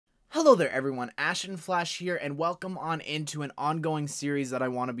Hello there everyone, Ashnflash here, and welcome on into an ongoing series that I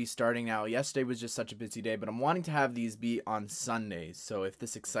want to be starting now. Yesterday was just such a busy day, but I'm wanting to have these be on Sundays. So if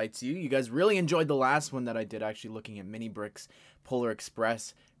this excites you, you guys really enjoyed the last one that I did, actually looking at Mini Bricks Polar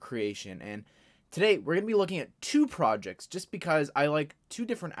Express creation. And today we're going to be looking at two projects just because I like two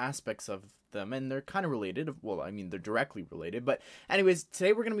different aspects of them, and they're kind of related. Well, I mean, they're directly related, but anyways,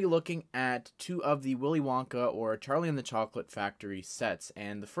 today we're going to be looking at two of the Willy Wonka or Charlie and the Chocolate Factory sets.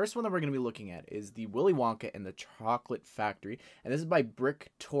 And the first one that we're going to be looking at is the Willy Wonka and the Chocolate Factory, and this is by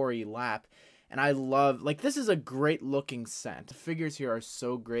Brick Tory Lap. And I love, like, this is a great looking set. The figures here are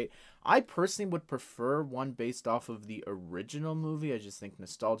so great. I personally would prefer one based off of the original movie. I just think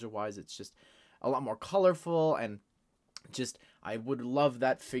nostalgia wise it's just a lot more colorful, and just I would love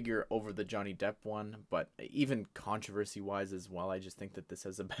that figure over the Johnny Depp one, but even controversy wise as well, I just think that this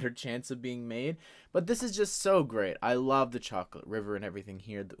has a better chance of being made. But this is just so great. I love the chocolate river and everything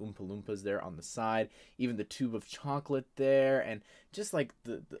here, the Oompa Loompas there on the side, even the tube of chocolate there, and just like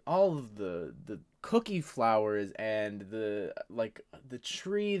all of the cookie flowers and the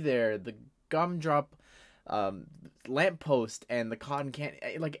tree there, the gumdrop lamppost and the cotton candy,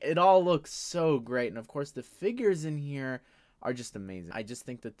 like it all looks so great. And of course the figures in here are just amazing. I just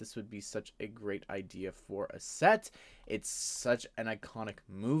think that this would be such a great idea for a set. It's such an iconic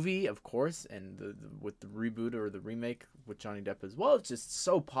movie, of course, and with the reboot or the remake with Johnny Depp as well, it's just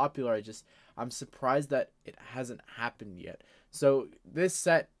so popular. I'm surprised that it hasn't happened yet. So this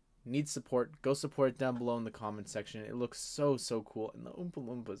set needs support. Go support it down below in the comment section. It looks so cool. And the Oompa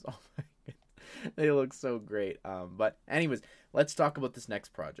Loompas, oh my goodness, they look so great. But anyways, let's talk about this next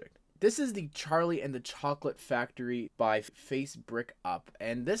project. This is the Charlie and the Chocolate Factory by Face Brick Up,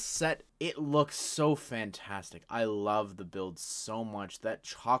 and this set, it looks so fantastic. I love the build so much. That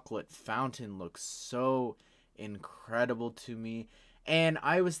chocolate fountain looks so incredible to me. And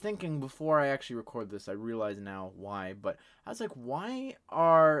I was thinking before I actually record this, I realize now why, but I was like, why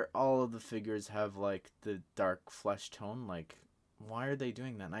are all of the figures have like the dark flesh tone? Like, why are they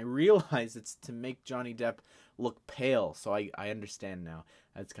doing that? And I realized it's to make Johnny Depp look pale, so I understand now.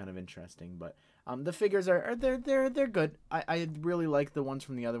 That's kind of interesting, but the figures are they're good. I really like the ones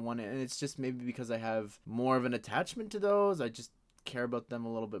from the other one, and it's just maybe because I have more of an attachment to those. I just care about them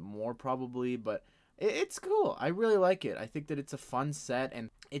a little bit more probably, but it's cool. I really like it. I think that it's a fun set,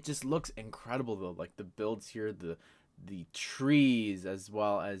 and it just looks incredible though. Like the builds here, the trees, as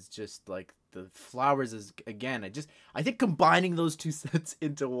well as just like the flowers is, again, I think combining those two sets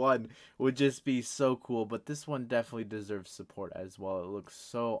into one would just be so cool. But this one definitely deserves support as well. It looks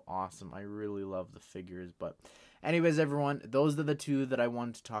so awesome. I really love the figures. But anyways, everyone, those are the two that I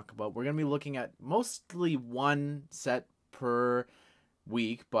wanted to talk about. We're gonna be looking at mostly one set per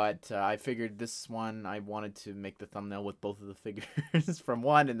week, but I figured this one I wanted to make the thumbnail with both of the figures from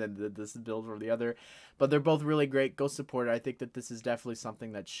one and then this build from the other, but they're both really great. Go support it. I think that this is definitely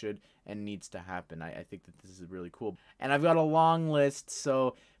something that should and needs to happen. I think that this is really cool, and I've got a long list,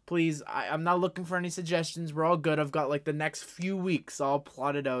 so please, I'm not looking for any suggestions. We're all good. I've got like the next few weeks all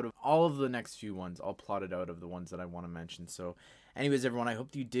plotted out of all of the next few ones, all plotted out of the ones that I want to mention. So anyways, everyone, I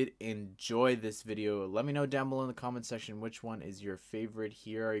hope you did enjoy this video. Let me know down below in the comment section which one is your favorite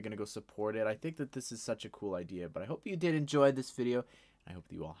here. Are you going to go support it? I think that this is such a cool idea, but I hope you did enjoy this video. I hope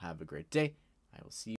that you all have a great day. I will see you.